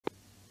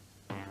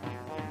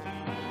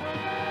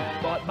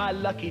bought my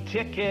lucky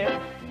ticket.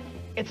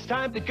 It's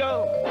time to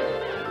go.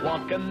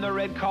 Walking the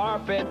red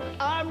carpet.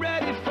 I'm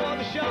ready for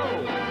the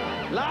show.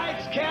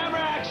 Lights, camera,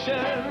 action.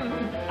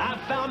 I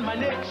found my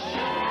niche.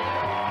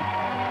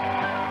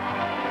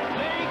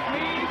 Make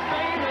me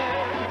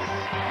famous.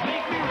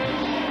 Make me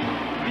rich.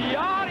 The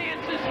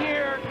audience is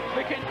here.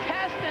 The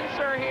contestants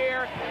are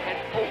here. And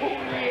oh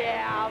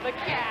yeah, the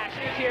cash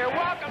is here.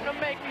 Welcome to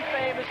Make Me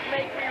Famous,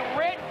 Make Me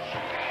Rich.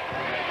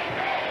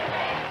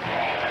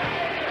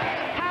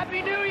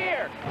 Happy New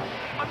Year.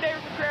 I'm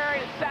David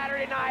McCrary. It's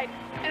Saturday night,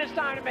 and it's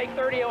time to make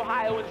 30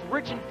 Ohioans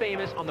rich and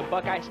famous on the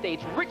Buckeye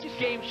State's richest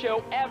game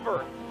show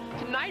ever.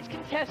 Tonight's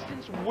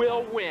contestants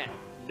will win.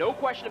 No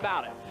question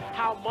about it.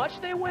 How much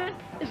they win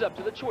is up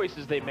to the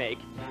choices they make.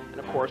 And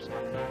of course,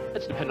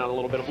 it's dependent on a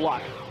little bit of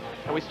luck.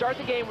 And we start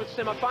the game with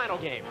semifinal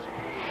games.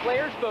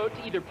 Players vote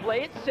to either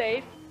play it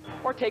safe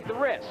or take the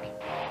risk.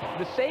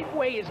 The safe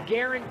way is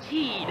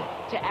guaranteed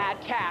to add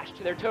cash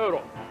to their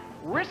total.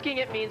 Risking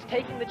it means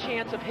taking the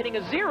chance of hitting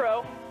a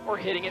zero or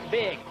hitting it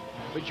big.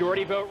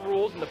 Majority vote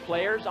rules, and the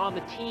players on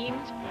the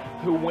teams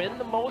who win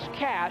the most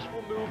cash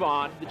will move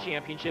on to the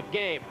championship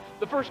game.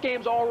 The first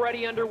game's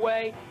already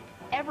underway.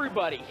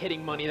 Everybody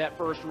hitting money that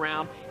first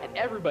round, and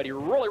everybody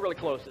really, really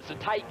close. It's a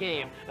tight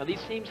game. Now,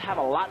 these teams have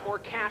a lot more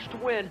cash to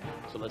win,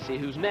 so let's see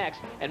who's next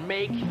and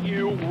make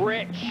you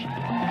rich.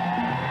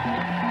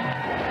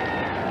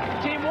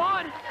 Team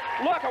one,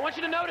 look, I want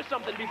you to notice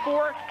something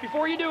before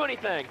you do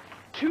anything.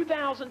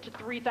 $2,000 to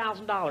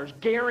 $3,000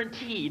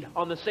 guaranteed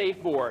on the safe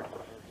board.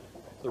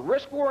 The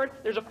risk board,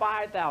 there's a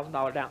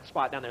 $5,000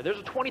 spot down there. There's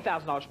a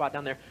 $20,000 spot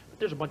down there, but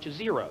there's a bunch of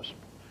zeros.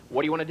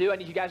 What do you want to do? I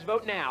need you guys to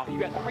vote now. You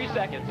got 3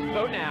 seconds.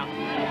 Vote now.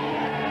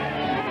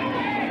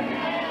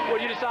 What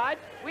did you decide?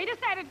 We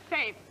decided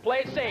safe. Play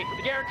it safe with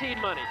the guaranteed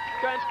money.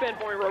 Go ahead and spin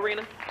for me,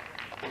 Rowena.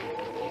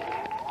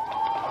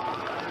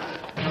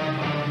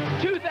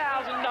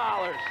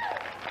 $2,000.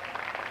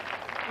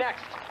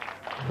 Next.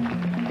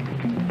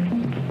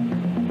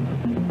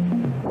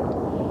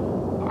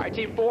 All right,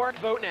 team four,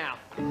 vote now.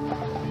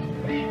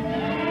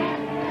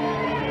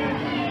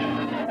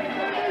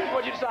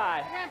 What'd you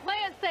decide? We're gonna play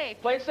it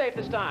safe. Play it safe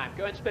this time.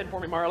 Go ahead and spin for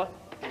me, Marla.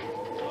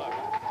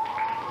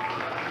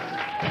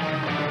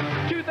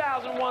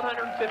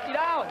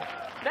 $2,150.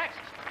 Next.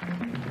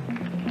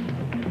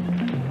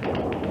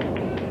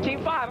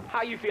 Team five,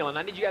 how you feeling?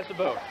 I need you guys to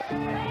vote.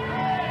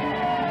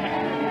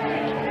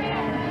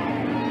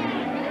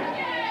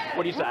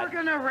 What do you decide? We're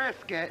gonna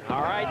risk it.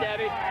 All right,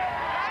 Debbie.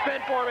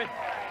 Spin for me.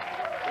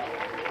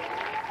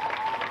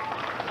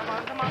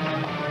 Come on.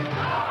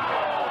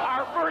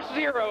 Our first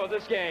zero of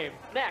this game.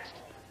 Next.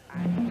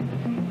 All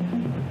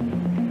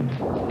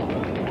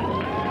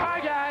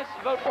right, guys,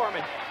 vote for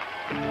me.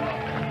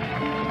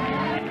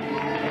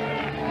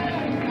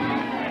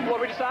 What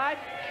do we decide?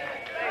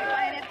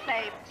 Playing it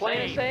safe.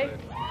 Playing it safe?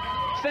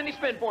 Cindy,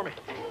 spin for me.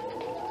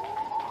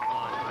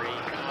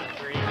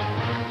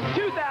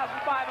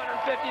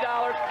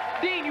 $2,550.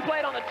 Dean, you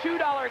played on the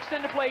 $2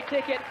 extended play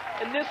ticket.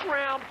 In this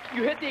round,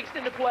 you hit the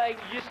extended play.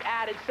 You just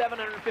added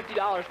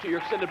 $750 to your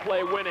extended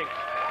play winning.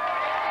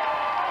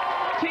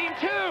 Team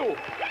two.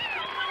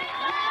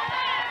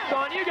 It's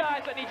on you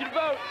guys. I need you to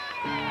vote.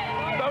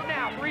 Vote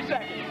now. 3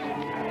 seconds.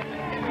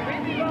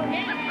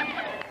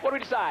 What do we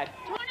decide?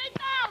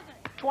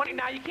 20.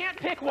 Now, you can't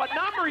pick what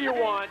number you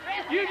want.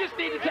 You just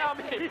need to tell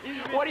me.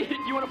 What do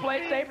you want to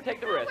play it safe or take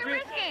the risk? We're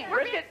risking.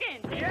 Risk it?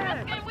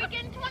 Yeah. We're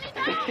getting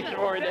 20,000.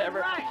 Don't worry,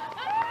 Deborah. Right.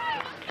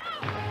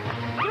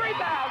 3,000.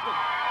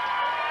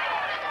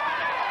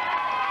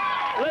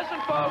 Listen,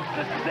 folks,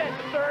 this is it,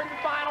 the third and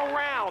final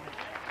round.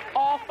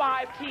 All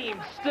 5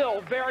 teams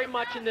still very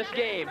much in this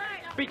game.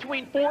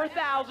 Between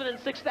 4,000 and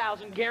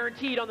 6,000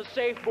 guaranteed on the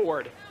safe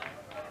board.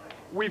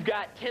 We've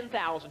got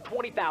 10,000,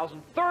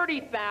 20,000,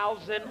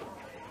 30,000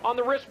 on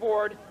the risk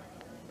board,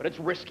 but it's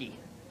risky,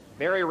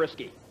 very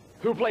risky.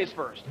 Who plays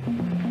first?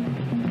 Team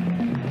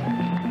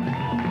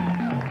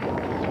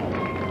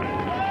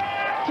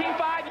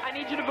 5, I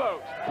need you to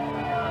vote.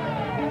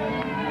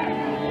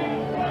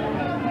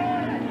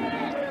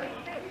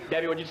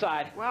 Debbie, what'd you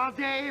decide? Well,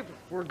 Dave,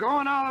 we're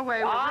going all the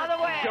way. All the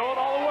way. Going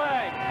all the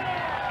way.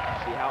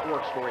 See how it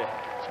works for you.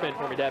 Spin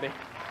for me, Debbie.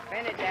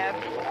 Spin it, Deb.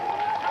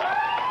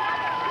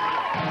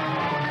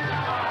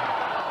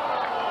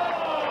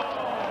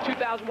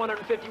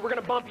 $2,150. We're going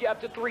to bump you up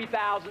to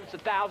 $3,000. It's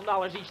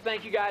 $1,000 each.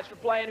 Thank you guys for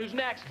playing. Who's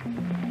next?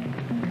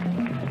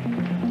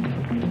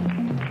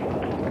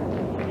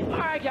 All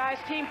right, guys.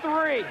 Team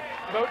 3.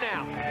 Vote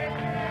now.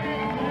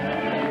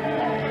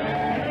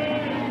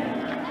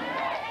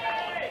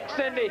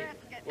 Cindy.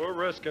 We're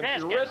risking.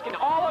 You're risking.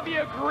 All of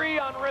you agree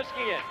on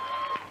risking it.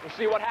 We'll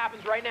see what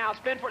happens right now.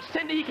 Spin for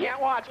Cindy. You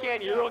can't watch,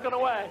 can you? You're looking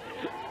away.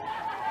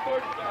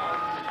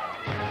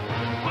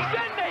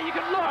 Cindy, you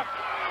can look.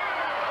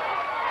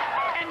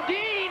 And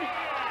Dean,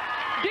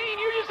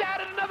 you just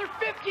added another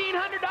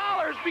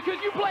 $1,500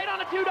 because you played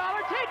on a $2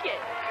 ticket.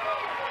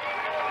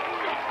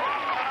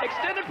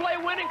 Extended play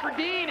winning for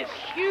Dean is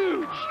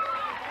huge.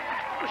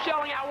 We're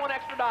shelling out $1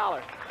 extra.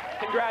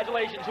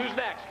 Congratulations. Who's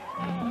next?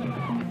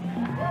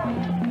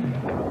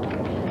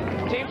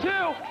 Team 2.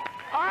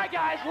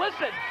 right, guys,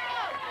 listen.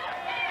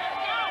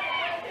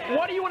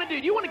 What do you want to do?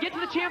 Do you want to get to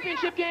the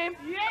championship game?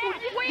 Yes,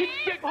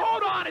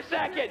 hold on a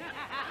second.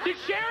 Did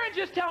Sharon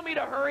just tell me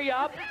to hurry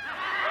up?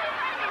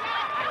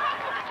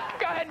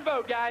 Go ahead and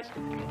vote, guys.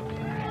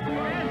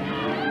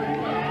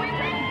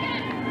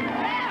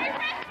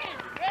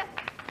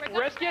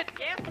 Risk it?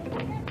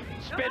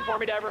 Spin for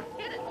me, Deborah.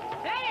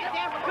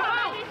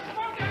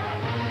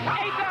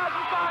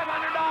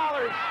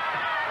 $8,500.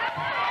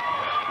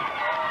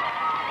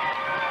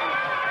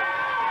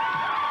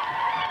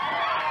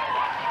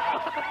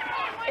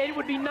 It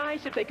would be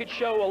nice if they could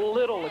show a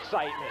little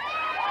excitement.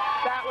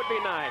 That would be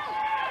nice.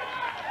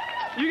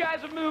 You guys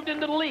have moved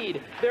into the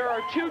lead. There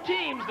are two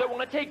teams that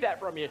want to take that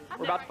from you.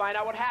 We're about to find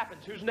out what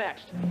happens. Who's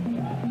next?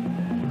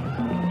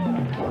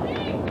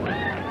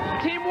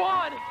 Team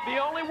 1, the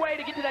only way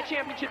to get to that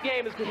championship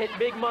game is to hit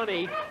big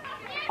money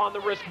on the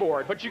risk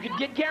board. But you could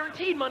get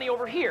guaranteed money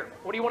over here.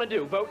 What do you want to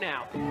do? Vote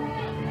now.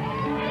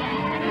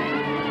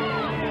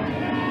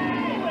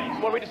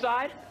 What do we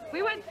decide?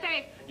 We went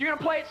safe. You're going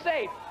to play it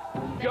safe.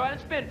 Go ahead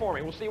and spin for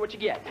me. We'll see what you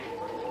get. $4,600.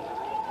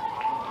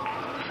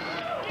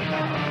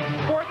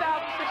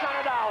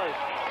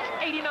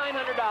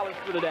 $8,900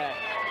 for the day.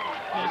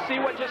 Did you see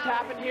what just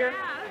happened here?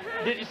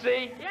 Did you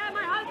see? Yeah,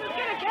 my husband's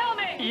gonna kill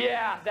me.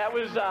 Yeah, that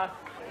was,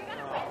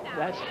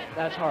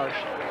 that's harsh.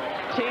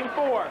 Team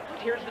 4,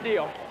 here's the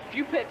deal. If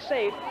you pick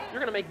safe, you're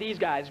going to make these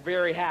guys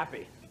very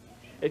happy.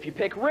 If you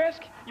pick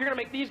risk, you're going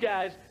to make these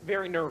guys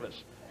very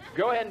nervous.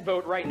 Go ahead and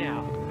vote right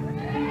now.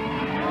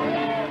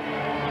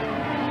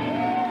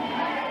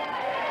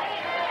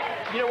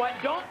 You know what?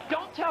 Don't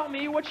tell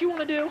me what you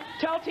want to do.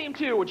 Tell Team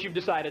 2 what you've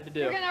decided to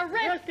do. We're gonna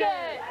risk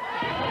it.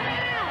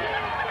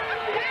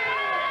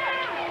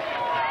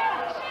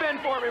 Spin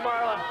for me,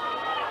 Marla.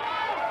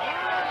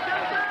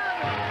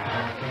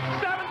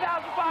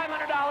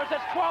 $7,500.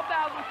 That's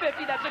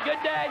 $12,050. That's a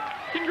good day.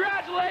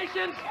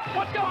 Congratulations.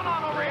 What's going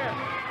on over here?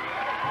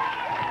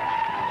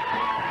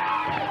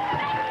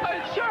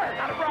 Sure,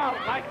 not a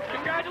problem.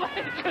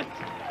 Congratulations.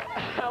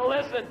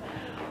 Listen.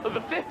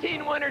 The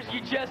 15 winners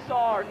you just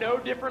saw are no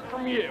different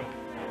from you.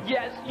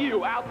 Yes,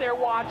 you out there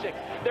watching.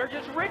 They're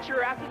just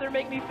richer after their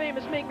Make Me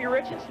Famous, Make Me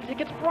Rich instant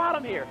tickets brought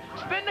them here.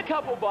 Spend a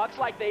couple bucks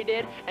like they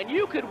did, and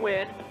you could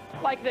win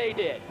like they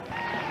did.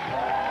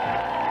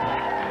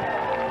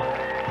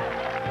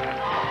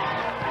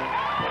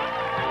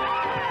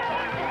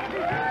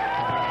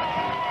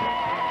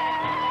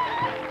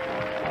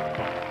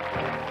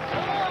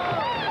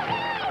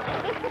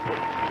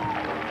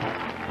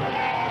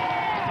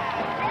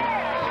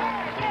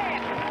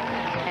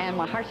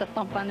 My heart's a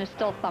thumping, it's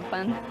still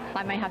thumping.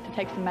 I may have to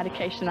take some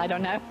medication, I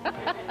don't know.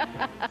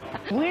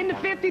 Win the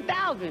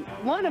 50,000.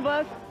 One of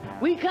us,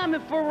 we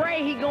coming for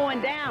Ray, he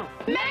going down.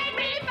 Make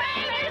me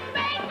famous,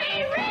 make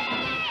me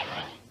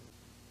rich.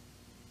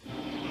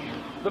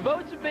 The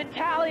votes have been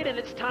tallied, and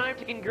it's time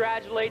to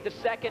congratulate the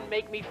second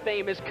Make Me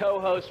Famous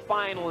co-host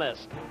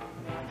finalist,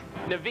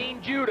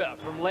 Naveen Judah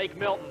from Lake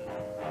Milton.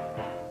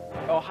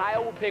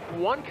 Ohio will pick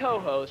one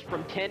co-host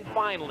from 10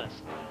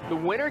 finalists. The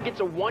winner gets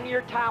a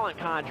one-year talent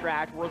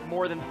contract worth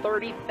more than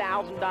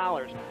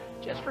 $30,000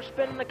 just for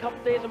spending a couple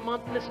days a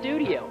month in the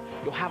studio.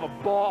 You'll have a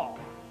ball.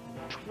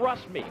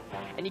 Trust me.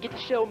 And you get to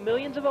show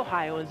millions of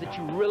Ohioans that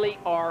you really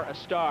are a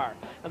star.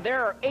 Now,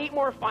 there are 8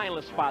 more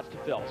finalist spots to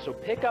fill, so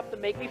pick up the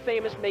Make Me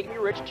Famous, Make Me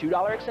Rich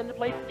 $2 extended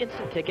play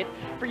instant ticket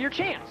for your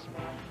chance.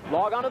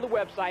 Log on to the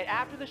website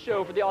after the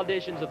show for the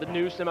auditions of the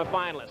new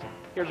semifinalists.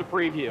 Here's a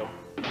preview.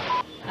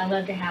 I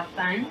love to have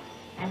fun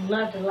and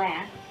love to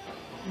laugh,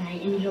 and I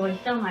enjoy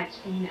so much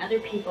seeing other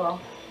people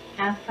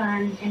have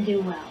fun and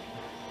do well.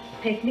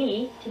 Pick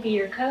me to be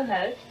your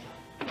co-host.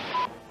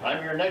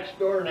 I'm your next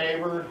door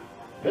neighbor,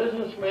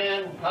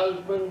 businessman,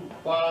 husband,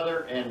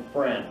 father, and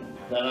friend.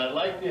 And I'd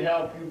like to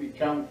help you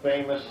become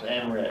famous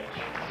and rich.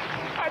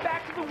 All right,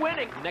 back to the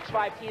winning. The next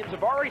 5 teams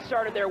have already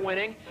started their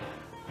winning.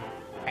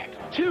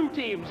 2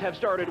 teams have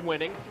started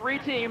winning. 3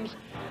 teams,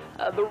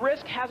 the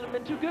risk hasn't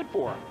been too good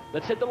for them.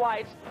 Let's hit the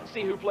lights and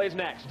see who plays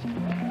next.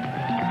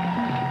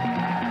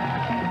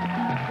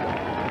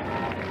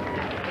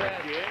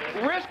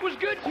 Risk was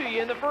good to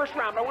you in the first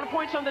round, but I want to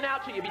point something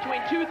out to you.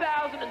 Between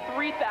 2,000 and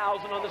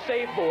 3,000 on the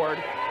safe board,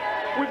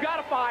 we've got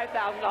a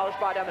 $5,000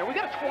 spot down there. We've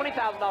got a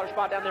 $20,000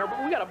 spot down there, but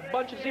we've got a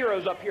bunch of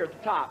zeros up here at the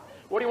top.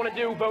 What do you want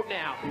to do? Vote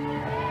now.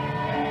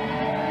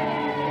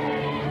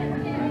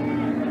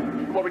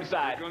 What we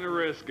decide? We're going to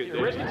risk it.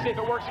 Risk it, see if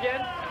it works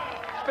again.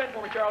 Spin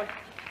for me, Charlie.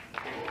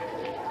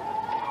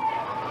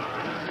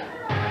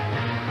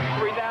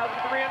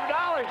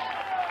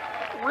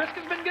 $3,300. Risk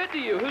has been good to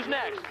you. Who's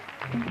next?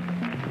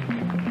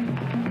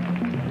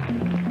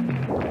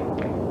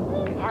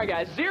 All right,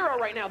 guys, 0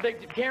 right now. They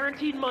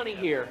guaranteed money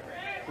here.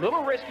 A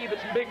little risky, but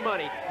some big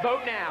money.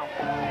 Vote now.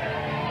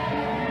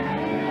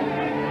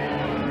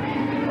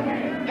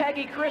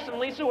 Peggy, Chris, and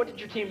Lisa, what did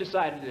your team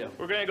decide to do?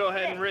 We're going to go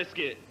ahead and risk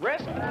it.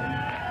 Risk?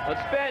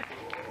 Let's spin.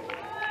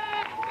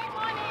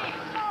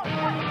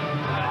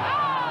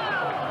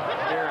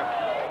 0.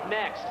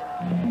 Next.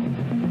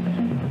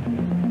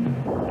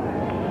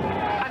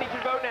 I need you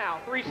to vote now.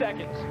 3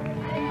 seconds.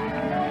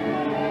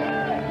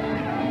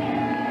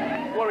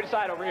 What do we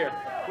decide over here?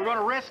 We're going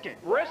to risk it.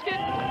 Risk it?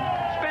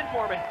 Spin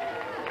for me.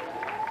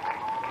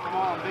 Come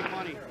on, big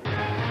money.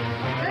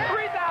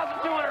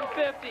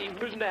 3,250.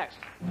 Who's next?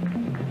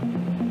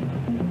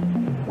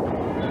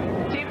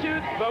 Team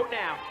 2, vote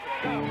now.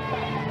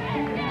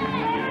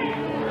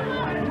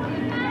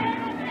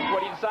 What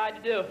do you decide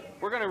to do?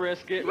 We're going to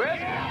risk it.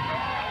 Risk?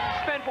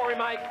 Spin for me,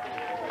 Mike.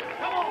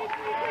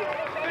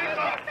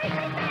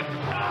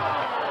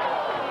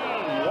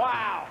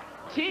 Wow.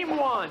 Team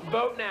 1,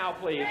 vote now,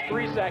 please.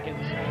 3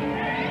 seconds.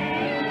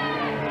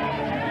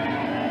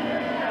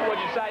 What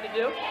do you decide to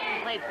do?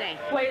 Play it safe.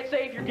 Play it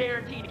safe. You're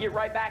guaranteed to get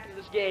right back into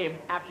this game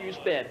after you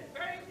spin.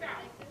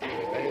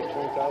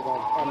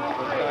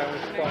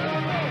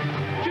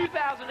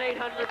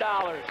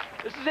 $2,800.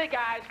 This is it,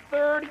 guys.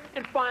 Third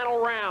and final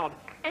round.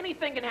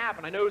 Anything can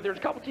happen. I know there's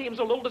a couple teams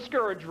a little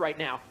discouraged right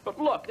now, but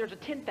look, there's a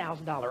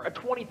 $10,000, a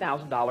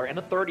 $20,000, and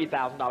a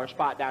 $30,000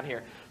 spot down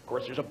here. Of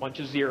course, there's a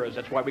bunch of zeros.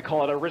 That's why we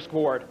call it a risk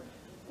board.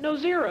 No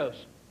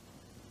zeros.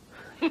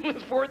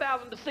 It's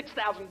 4,000 to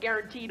 6,000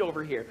 guaranteed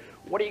over here.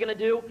 What are you going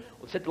to do?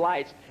 Let's hit the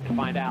lights and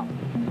find out.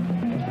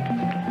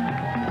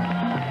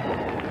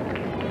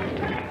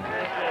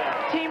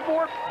 Team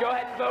 4, go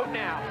ahead and vote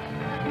now.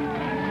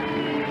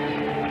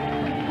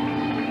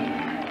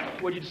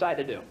 What'd you decide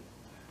to do?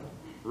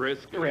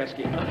 Risk. Risk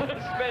it.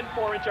 Spin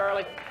for me,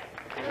 Charlie.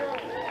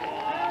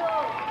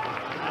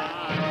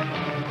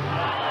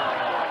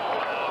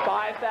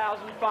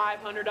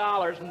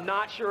 $5,500.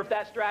 Not sure if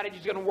that strategy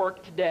is going to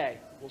work today.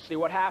 We'll see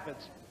what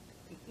happens.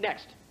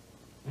 Next.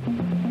 All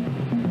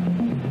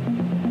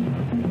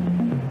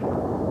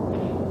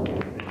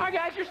right,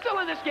 guys, you're still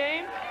in this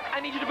game. I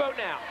need you to vote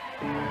now.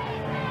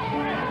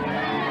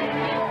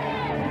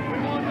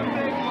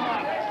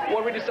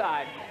 What do we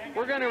decide?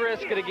 We're going to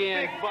risk it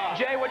again.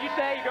 Jay, what'd you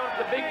say? You're going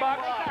for the big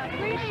bucks?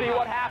 We'll see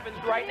what happens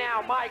right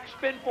now. Mike,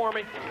 spin for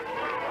me.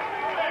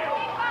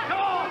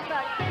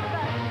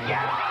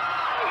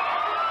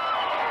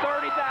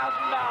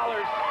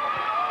 $30,000.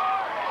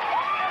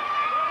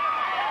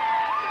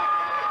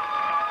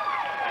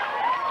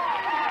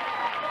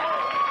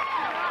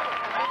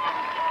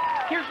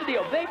 Here's the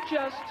deal. They've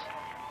just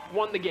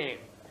won the game.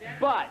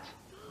 But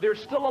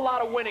there's still a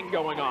lot of winning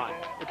going on.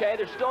 Okay?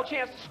 There's still a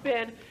chance to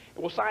spin.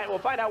 We'll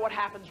find out what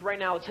happens right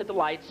now. Let's hit the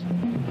lights.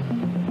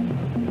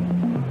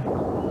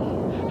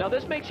 Now,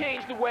 this may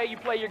change the way you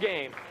play your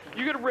game.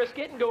 You're going to risk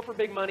it and go for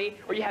big money,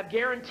 or you have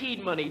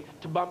guaranteed money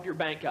to bump your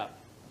bank up.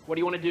 What do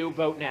you want to do?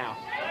 Vote now.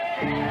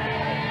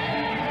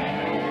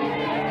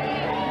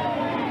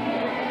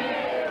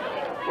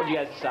 What do you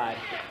guys decide?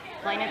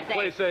 Playing it safe.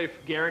 Play safe.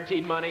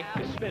 Guaranteed money.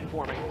 Just spin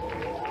for me.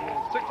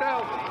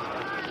 6,000.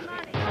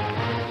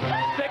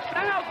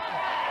 6,000.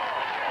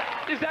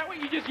 Is that what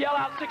you just yell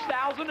out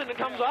 6,000 and it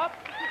comes up?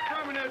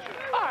 Combination.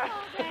 All right.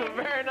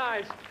 Very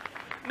nice.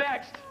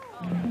 Next.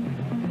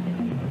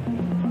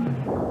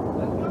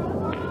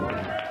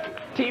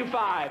 Team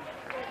 5.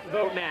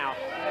 Vote now.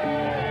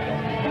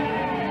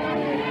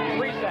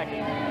 3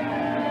 seconds.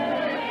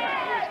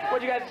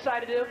 What'd you guys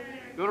decide to do?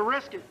 Going to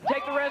risk it.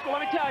 Take the risk. Well,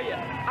 let me tell you,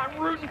 I'm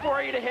rooting for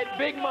you to hit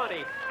big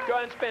money. Go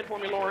ahead and spin for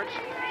me, Lawrence.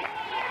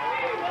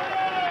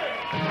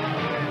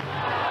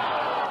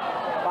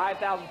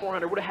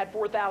 5,400. Would have had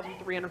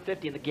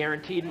 4,350 in the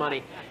guaranteed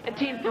money. And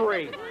Team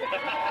 3.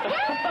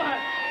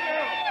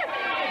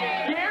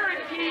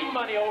 Guaranteed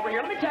money over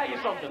here. Let me tell you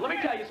something.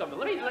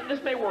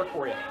 This may work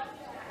for you.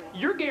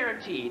 You're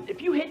guaranteed,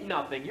 if you hit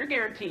nothing, you're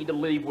guaranteed to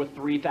leave with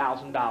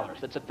 $3,000.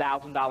 That's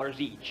 $1,000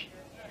 each.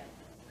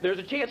 There's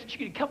a chance that you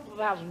could get a couple of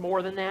thousand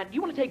more than that. Do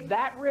you want to take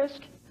that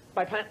risk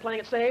by playing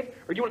it safe,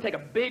 or do you want to take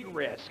a big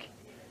risk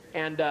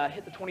and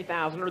hit the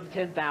 20,000 or the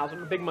 10,000,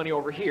 or big money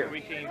over here? We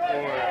came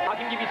forward. I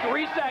can give you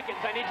 3 seconds.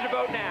 I need you to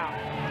vote now.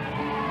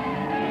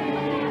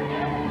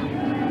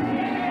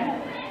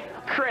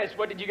 Chris,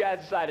 what did you guys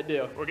decide to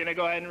do? We're going to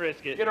go ahead and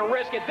risk it. You're going to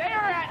risk it. They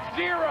are at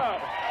 0.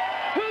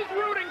 Who's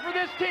rooting for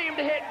this team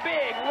to hit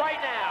big right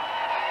now?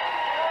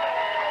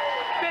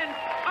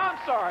 I'm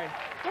sorry.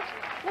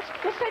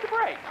 Let's take a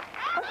break.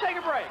 Let's take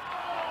a break.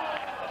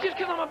 Just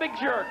because I'm a big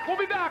jerk. We'll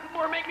be back with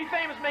more Make Me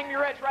Famous, Make Me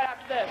Rich right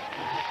after this.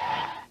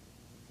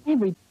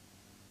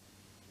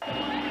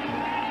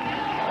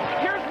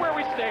 Here's where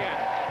we stand.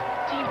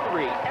 Team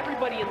 3,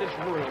 everybody in this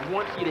room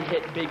wants you to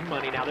hit big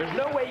money. Now, there's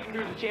no way you can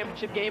lose the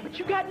championship game, but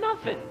you got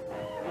nothing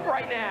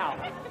right now.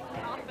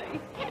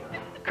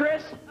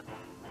 Chris,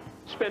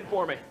 spin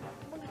for me.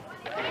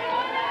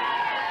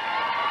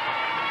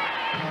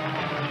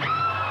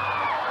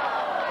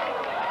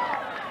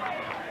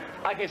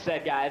 Like I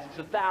said, guys, it's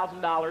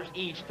 $1,000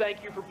 each.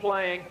 Thank you for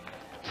playing.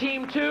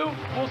 Team 2,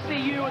 we'll see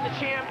you in the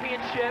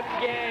championship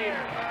game.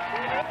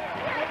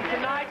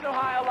 Tonight's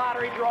Ohio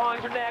Lottery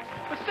drawings are next,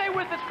 but stay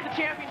with us for the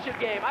championship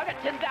game. I've got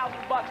 $10,000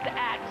 to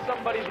add to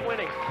somebody's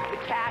winning. The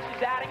cash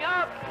is adding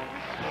up.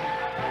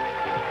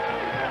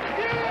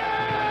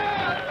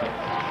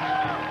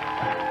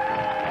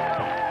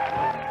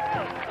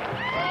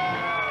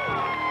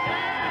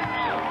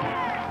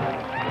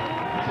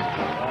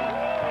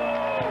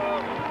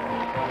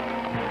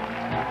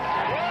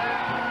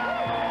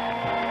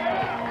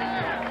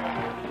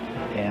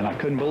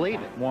 Couldn't believe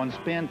it. One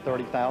spin,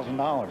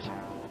 $30,000.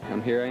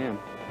 And here I am,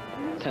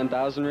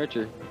 10,000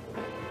 richer.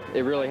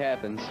 It really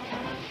happens.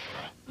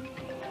 We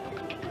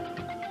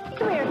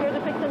are here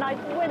to pick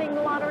tonight's winning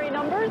lottery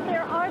numbers.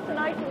 There are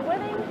tonight's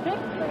winning pick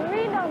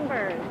 3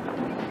 numbers.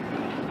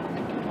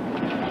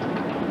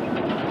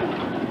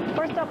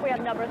 First up, we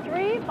have number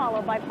 3,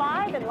 followed by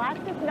 5, and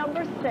last is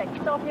number 6.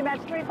 So if you match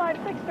 3, 5,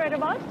 6 straight or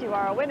bust, you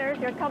are a winner.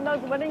 Here come those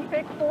winning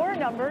pick 4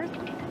 numbers.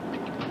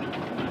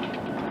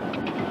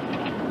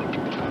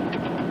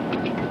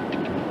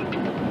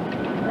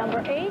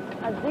 Number 8,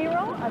 a 0,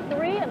 a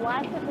 3, and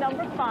last is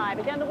number 5.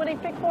 Again, the winning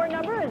pick 4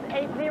 number is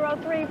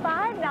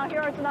 8035. Now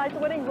here are tonight's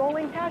winning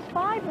rolling cash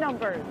 5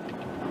 numbers.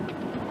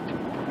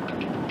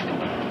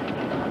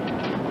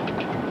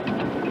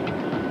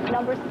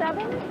 Number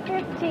 7,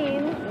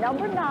 15,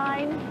 number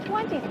 9,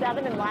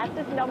 27, and last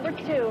is number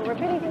 2.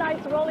 Repeating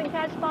tonight's rolling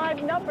cash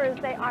 5 numbers,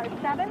 they are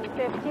 7,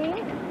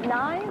 15,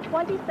 9,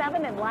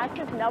 27, and last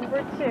is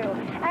number 2.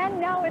 And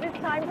now it is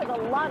time for the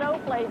Lotto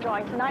Play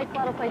drawing. Tonight's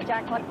Lotto Play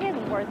jackpot is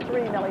worth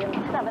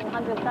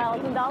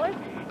 $3,700,000.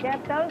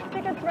 Get those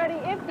tickets ready.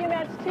 If you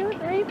match 2,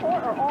 3, 4,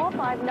 or all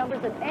 5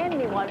 numbers in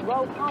any one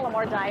row, column,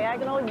 or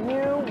diagonal,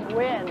 you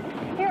win.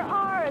 Here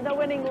are the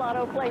winning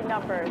Lotto Play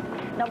numbers.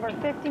 Number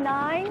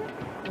 59,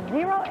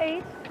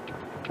 08,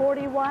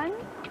 41,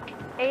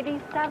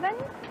 87,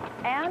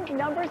 and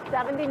number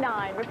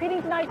 79.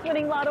 Repeating tonight's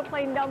winning Lotto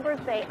Play numbers,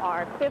 they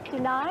are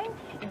 59,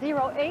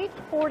 08,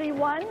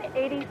 41,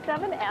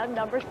 87, and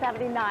number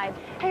 79.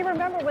 Hey,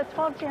 remember, with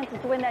 12 chances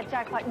to win that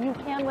jackpot, you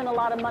can win a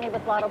lot of money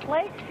with Lotto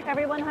Play.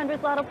 Every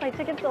 100 Lotto Play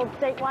tickets sold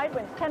statewide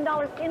wins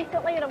 $10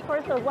 instantly, and of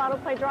course, those Lotto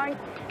Play drawings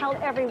held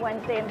every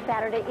Wednesday and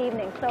Saturday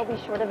evening. So be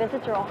sure to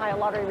visit your Ohio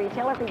Lottery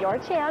retailer for your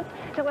chance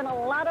to win a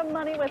lot of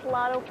money with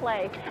Lotto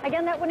Play.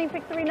 Again, that winning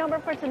pick 3 number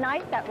for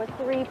tonight, that was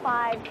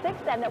 356,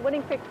 and that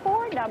winning pick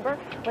 4 number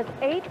was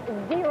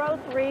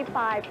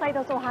 8035. Play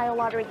those Ohio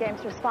Lottery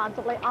games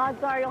responsibly.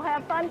 Odds are you'll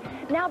have fun.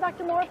 Now back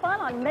to more fun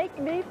on Make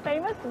Me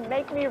Famous,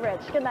 Make Me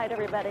Rich. Good night,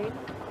 everybody.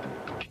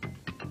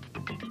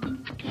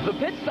 The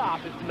Pit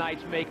Stop is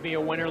tonight's Make Me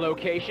a Winner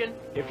location.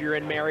 If you're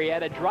in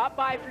Marietta, drop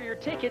by for your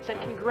tickets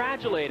and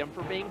congratulate them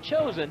for being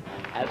chosen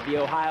as the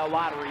Ohio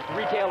Lottery's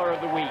Retailer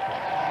of the Week.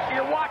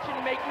 You're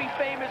watching Make Me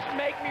Famous,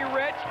 Make Me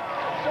Rich.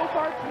 So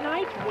far,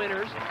 tonight's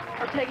winners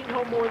are taking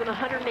home more than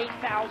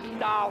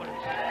 $108,000.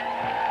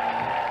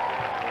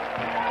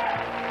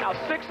 Now,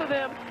 6 of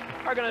them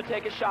are going to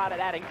take a shot at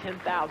adding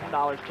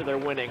 $10,000 to their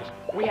winnings.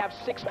 We have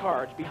 6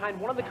 cards. Behind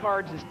one of the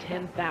cards is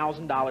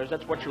 $10,000.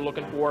 That's what you're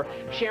looking for.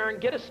 Sharon,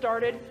 get us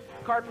started.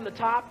 Card from the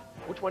top.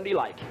 Which one do you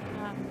like?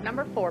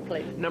 Number 4,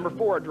 please. Number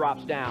 4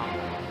 drops down.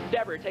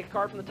 Deborah, take a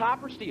card from the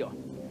top or steal?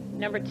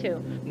 Number 2.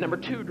 Number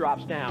 2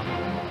 drops down.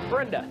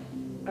 Brenda?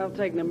 I'll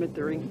take number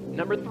 3.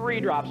 Number 3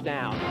 drops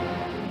down.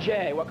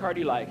 Jay, what card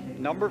do you like?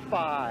 Number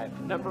 5.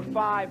 Number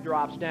 5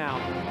 drops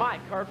down. Mike,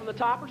 card from the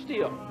top or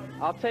steal?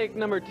 I'll take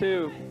number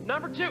 2.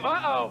 Number 2,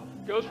 uh-oh,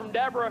 goes from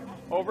Deborah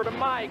over to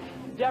Mike.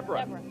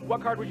 Deborah,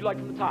 what card would you like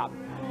from the top?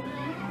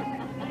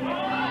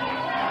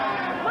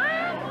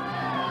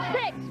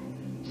 6.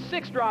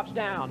 6 drops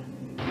down.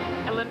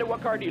 And Linda,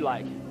 what card do you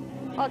like?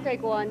 I'll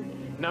take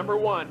 1. Number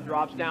 1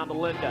 drops down to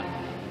Linda.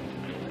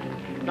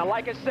 Now,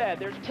 like I said,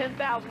 there's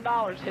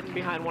 $10,000 hidden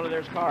behind one of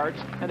those cards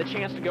and the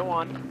chance to go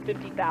on to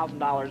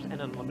 $50,000 and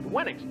unlimited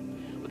winnings.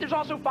 But there's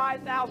also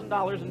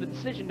 $5,000 in the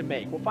decision to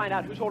make. We'll find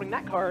out who's holding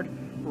that card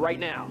right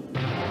now.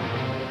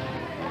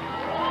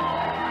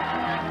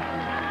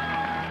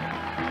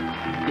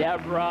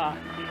 Deborah,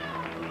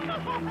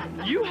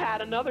 you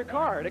had another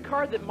card, a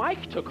card that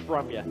Mike took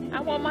from you. I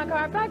want my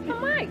card back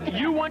from Mike.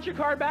 You want your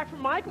card back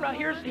from Mike? Well,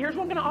 here's what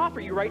I'm going to offer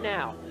you right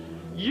now.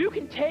 You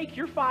can take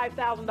your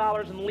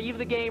 $5,000 and leave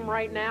the game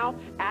right now,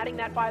 adding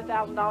that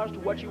 $5,000 to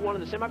what you won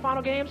in the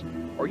semifinal games,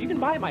 or you can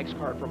buy Mike's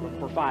card from him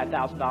for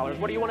 $5,000.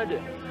 What do you want to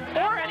do?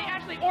 Or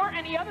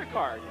any other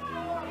card.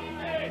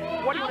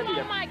 What do you want to do? I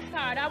want Mike's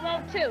card. I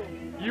want 2.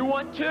 You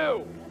want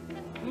 2.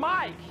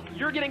 Mike,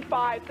 you're getting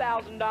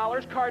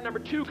 $5,000. Card number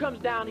 2 comes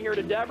down here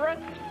to Deborah.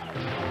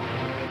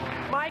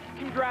 Mike,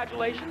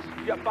 congratulations.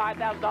 You got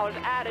 $5,000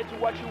 added to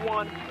what you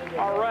won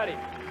already.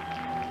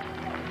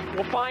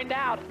 We'll find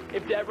out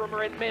if Deborah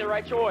made the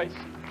right choice.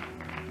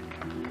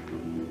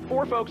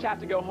 4 folks have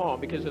to go home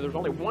because there's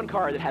only one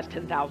card that has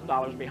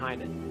 $10,000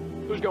 behind it.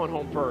 Who's going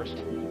home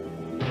first?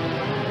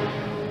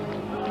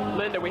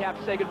 Linda, we have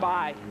to say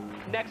goodbye.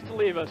 Next to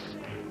leave us.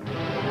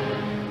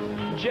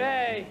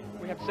 Jay,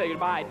 we have to say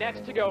goodbye.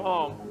 Next to go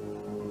home.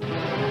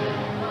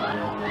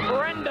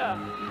 Brenda.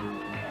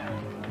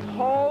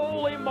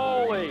 Holy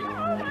moly.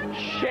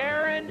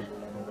 Sharon.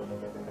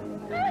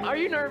 Are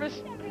you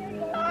nervous?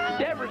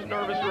 Deborah's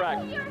nervous wreck.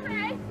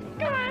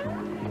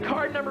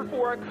 Card number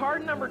 4,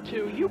 card number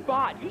 2, you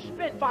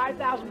spent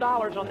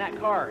 $5,000 on that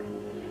card.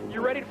 You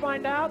ready to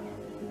find out?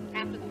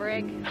 After the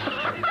break.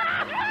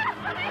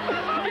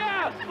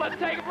 Yes, let's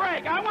take a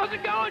break. I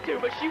wasn't going to,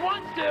 but she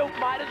wants to.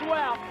 Might as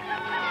well.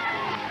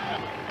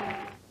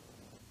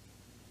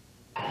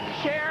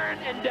 Sharon,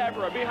 and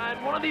Deborah.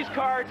 Behind one of these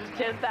cards is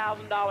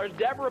 $10,000.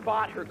 Deborah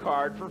bought her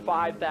card for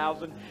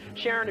 $5,000.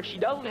 Sharon, if she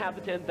doesn't have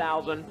the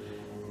 $10,000,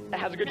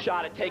 has a good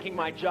shot at taking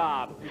my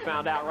job. We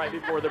found out right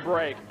before the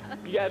break.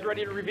 You guys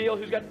ready to reveal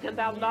who's got the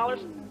 $10,000?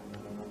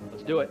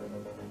 Let's do it.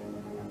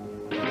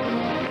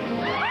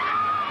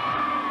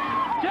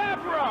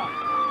 Deborah!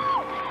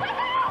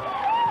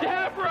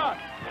 Deborah!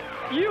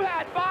 You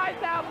had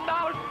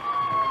 $5,000.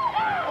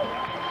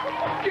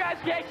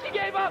 Yes, she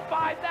gave up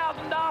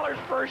 $5,000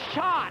 for a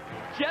shot.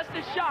 Just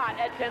a shot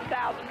at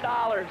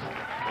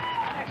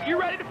 $10,000. You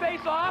ready to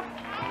face off?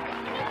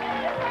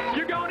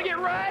 You're going to get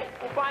Ray?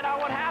 We'll find out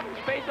what happens.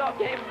 Face-off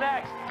game's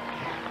next.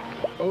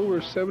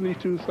 Over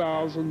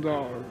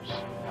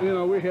 $72,000. You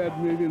know, we had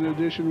maybe an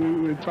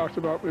addition we talked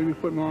about maybe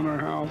putting on our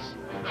house.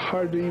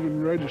 Hard to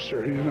even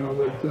register, you know,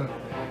 that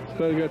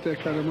I got that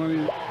kind of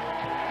money.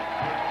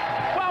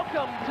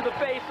 Welcome to the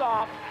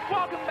face-off.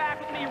 Welcome back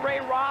with me, Ray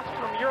Ross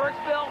from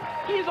Uriksville.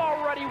 He's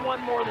already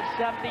won more than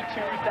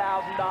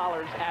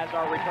 $72,000 as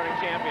our returning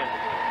champion.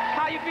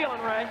 How you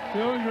feeling, Ray?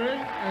 Feeling great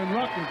and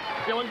lucky.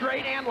 Feeling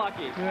great and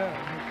lucky. Yeah.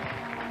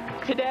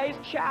 Today's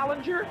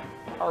challenger,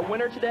 our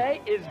winner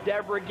today, is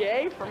Deborah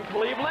Gay from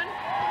Cleveland.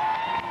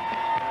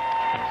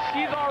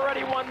 She's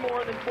already won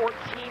more than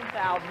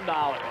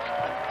 $14,000.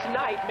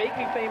 Tonight, Make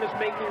Me Famous,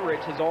 Make Me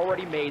Rich has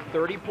already made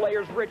 30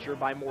 players richer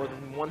by more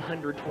than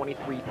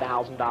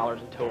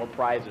 $123,000 in total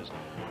prizes.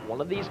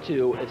 One of these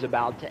two is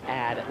about to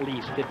add at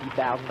least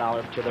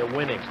 $50,000 to their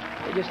winnings.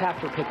 They just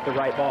have to pick the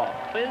right ball.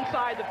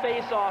 Inside the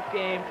face-off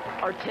game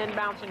are 10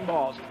 bouncing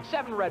balls,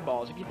 7 red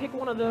balls. If you pick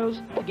one of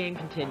those, the game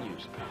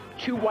continues.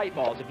 2 white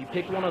balls. If you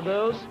pick one of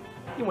those,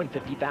 you win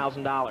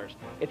 $50,000.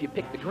 If you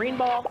pick the green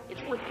ball,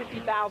 it's worth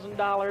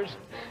 $50,000.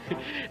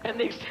 And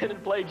the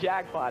extended play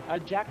jackpot.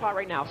 Jackpot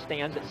right now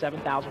stands at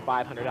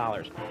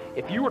 $7,500.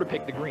 If you were to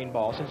pick the green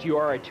ball, since you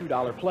are a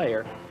 $2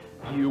 player,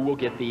 you will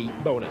get the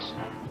bonus.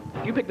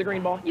 If you pick the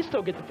green ball, you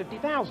still get the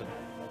 $50,000.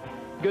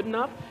 Good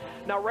enough?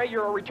 Now, Ray,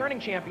 you're a returning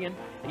champion,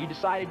 and you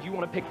decided you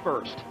want to pick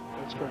first.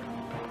 That's correct.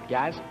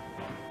 Guys,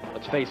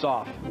 let's face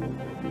off.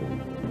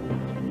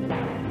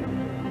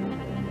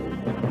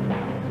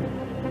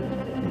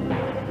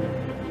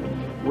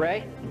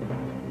 Ray,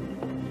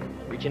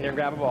 reach in there and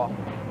grab a ball.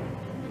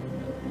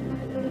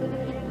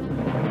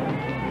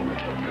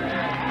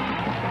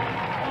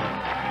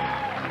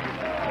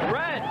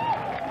 Red,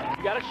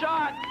 you got a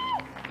shot.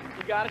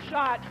 You got a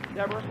shot.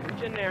 Deborah,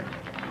 reach in there.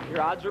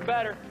 Your odds are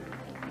better.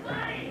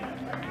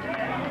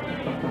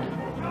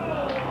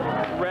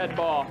 Red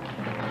ball.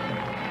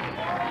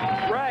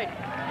 Ray,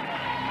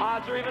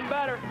 odds are even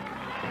better.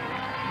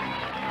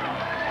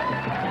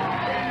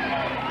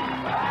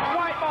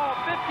 White ball,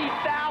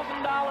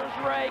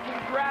 $50,000, Ray.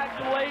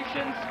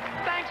 Congratulations.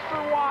 Thanks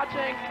for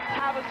watching.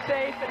 Have a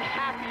safe and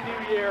happy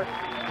New Year.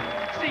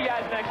 See you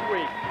guys next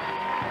week.